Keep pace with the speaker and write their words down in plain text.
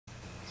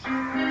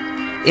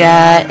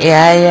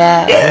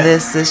Yeah,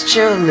 this is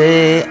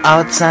truly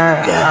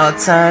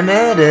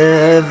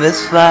alternative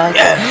as fuck.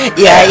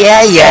 Yeah. I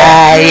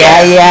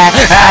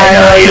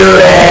know you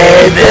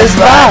hate this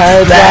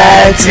vibe.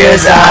 Black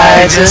tears,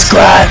 I just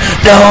cry.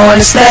 Don't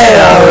wanna stay,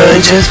 I really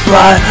just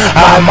fly.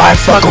 I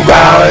might fuck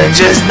around and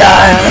just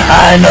die.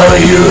 I know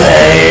you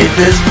hate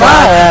this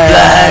vibe.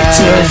 Black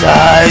tears,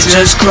 I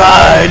just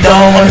cry.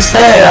 Don't wanna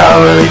stay,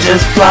 I really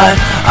just fly.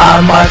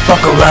 I might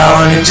fuck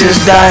around and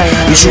just die.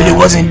 You truly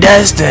wasn't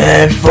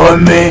destined for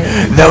me.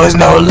 There was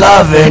no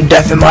love and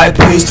death in my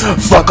peace.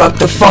 Fuck up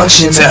the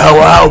functions and how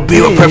I'll be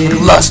with perfect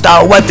lust.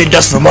 I'll wipe the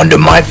dust from under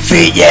my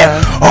feet.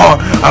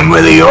 I'm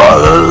really all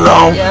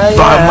alone.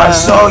 Find my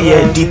soul,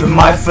 deep in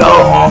my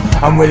flow.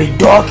 I'm really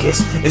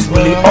darkest. It's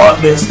really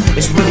artless.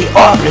 It's really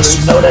artless.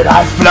 You know that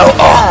I flow.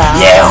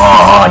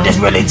 That's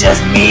really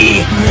just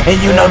me.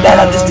 And you know that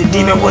I'm just a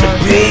demon with a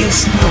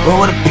piece.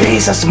 With a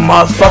piece, that's a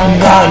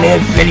motherfucking gun. If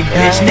any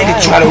bitch nigga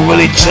try to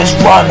really just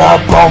run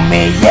up on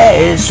me,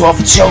 it's off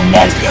at your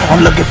neck.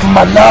 I'm looking for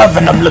my love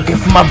and I'm looking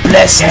for my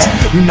blessings.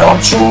 You know I'm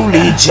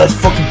truly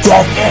just fucking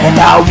death, and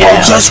I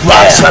will just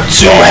rise up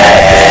to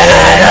heaven.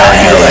 I know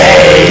you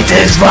hate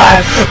this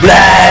vibe.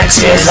 Black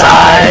tears,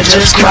 I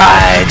just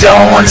cry.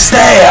 Don't wanna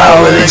stay,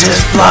 I really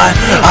just fly.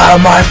 I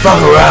might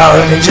fuck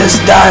around and just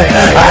die.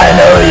 I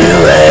know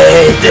you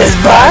hate this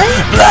vibe.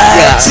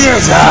 Black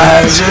tears,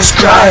 I just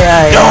cry.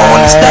 Don't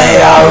wanna stay,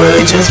 I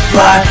really just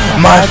fly.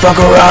 Might fuck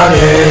around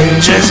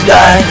and just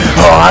die.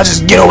 I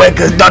just get away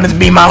cause darkness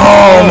be my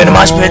home. In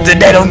my spirit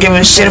today, don't give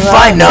a shit if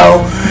I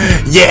know.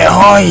 You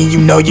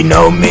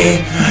know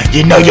me.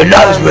 You know your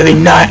love is really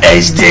not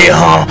HD,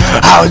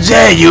 How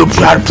dare you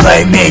try to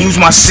play me? Use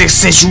my sixth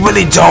sense, you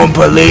really don't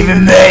believe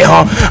in me,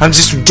 I'm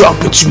just dark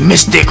but you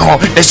mystic,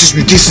 That's just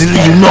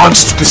ridiculous, you know I'm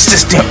just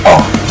persistent,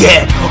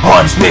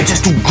 This bitch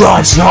just too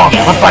grungy,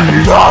 I'm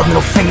finding love,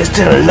 middle fingers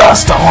to the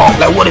luster,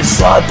 Like what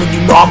is up, and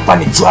you know I'm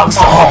finding drugs,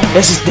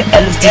 That's just the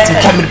LSD to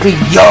come to be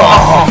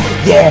young,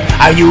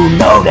 You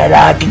know that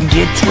I can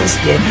get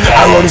twisted.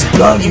 I roll this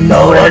blunt, you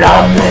know that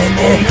I'm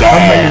winning.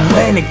 I'm really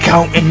winning,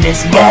 counting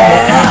this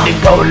moment.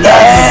 Indigo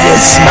love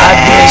is my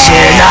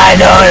vision. I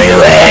know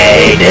you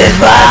hate this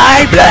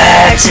vibe.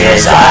 Black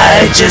tears,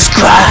 I just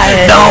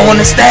cry. Don't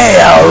wanna stay,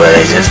 I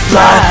really just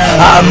fly.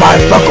 I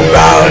might fuck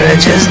around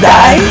and just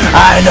die.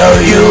 I know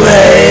you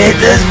hate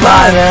this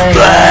vibe.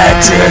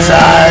 Black tears,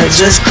 I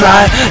just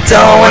cry.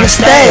 Don't wanna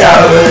stay,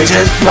 I really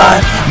just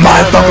fly.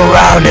 Might fuck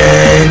around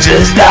and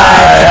just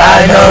die.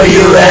 I know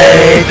you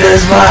hate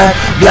this vibe.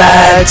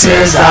 Black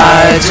tears,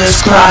 I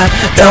just cry.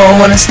 Don't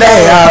wanna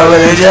stay, I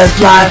really just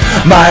fly.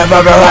 Might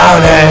fuck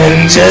around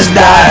and just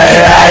die.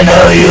 I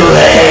know you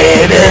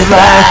hate this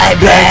vibe.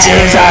 Black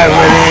tears, I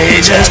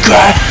really just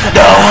cry.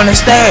 Don't wanna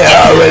stay,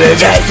 I really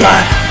just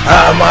fly.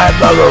 I might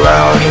fuck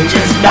around and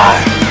just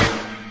die.